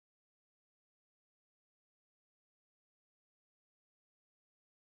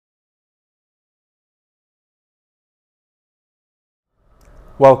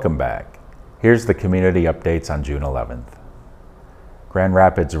Welcome back. Here's the community updates on June 11th. Grand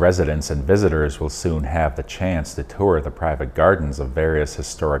Rapids residents and visitors will soon have the chance to tour the private gardens of various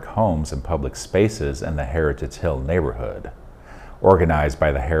historic homes and public spaces in the Heritage Hill neighborhood. Organized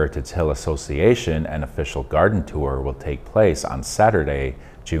by the Heritage Hill Association, an official garden tour will take place on Saturday,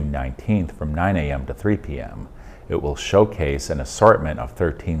 June 19th from 9 a.m. to 3 p.m. It will showcase an assortment of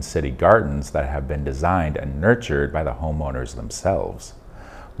 13 city gardens that have been designed and nurtured by the homeowners themselves.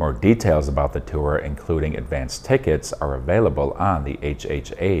 More details about the tour, including advanced tickets, are available on the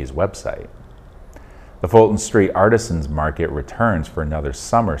HHA's website. The Fulton Street Artisans Market returns for another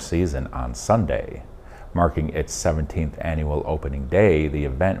summer season on Sunday. Marking its 17th annual opening day, the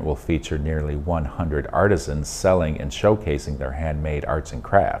event will feature nearly 100 artisans selling and showcasing their handmade arts and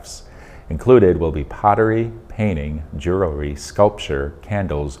crafts. Included will be pottery, painting, jewelry, sculpture,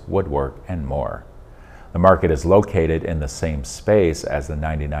 candles, woodwork, and more. The market is located in the same space as the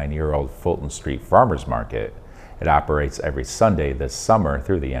 99-year-old Fulton Street Farmers Market. It operates every Sunday this summer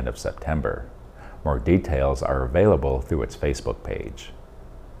through the end of September. More details are available through its Facebook page.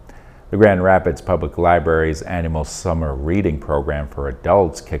 The Grand Rapids Public Library's annual summer reading program for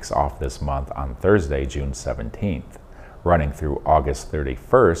adults kicks off this month on Thursday, June 17th. Running through August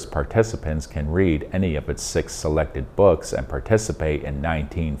 31st, participants can read any of its 6 selected books and participate in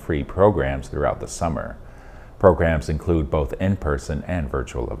 19 free programs throughout the summer. Programs include both in-person and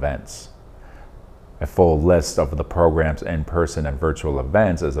virtual events. A full list of the program's in-person and virtual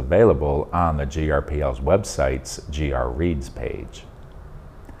events is available on the GRPL's website's GR Reads page.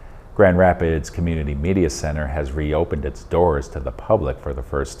 Grand Rapids Community Media Center has reopened its doors to the public for the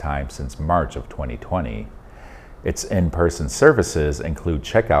first time since March of 2020. Its in-person services include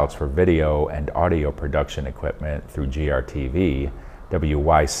checkouts for video and audio production equipment through GRTV,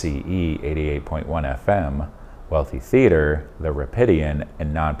 WYCE 88.1 FM, Wealthy Theater, the Rapidian,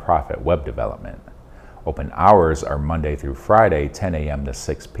 and nonprofit web development. Open hours are Monday through Friday, 10 a.m. to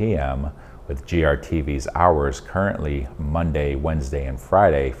 6 p.m., with GRTV's hours currently Monday, Wednesday, and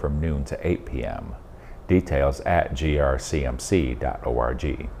Friday from noon to 8 p.m. Details at grcmc.org.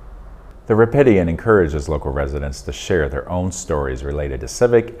 The Rapidian encourages local residents to share their own stories related to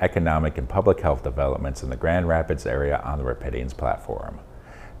civic, economic, and public health developments in the Grand Rapids area on the Rapidian's platform.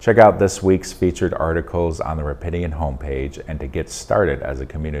 Check out this week's featured articles on the Rapidian homepage and to get started as a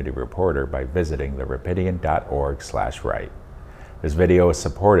community reporter by visiting therapidian.org/write. This video is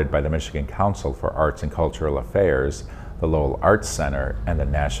supported by the Michigan Council for Arts and Cultural Affairs, the Lowell Arts Center, and the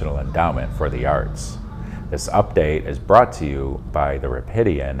National Endowment for the Arts. This update is brought to you by the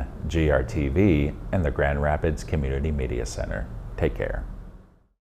Rapidian, GRTV, and the Grand Rapids Community Media Center. Take care.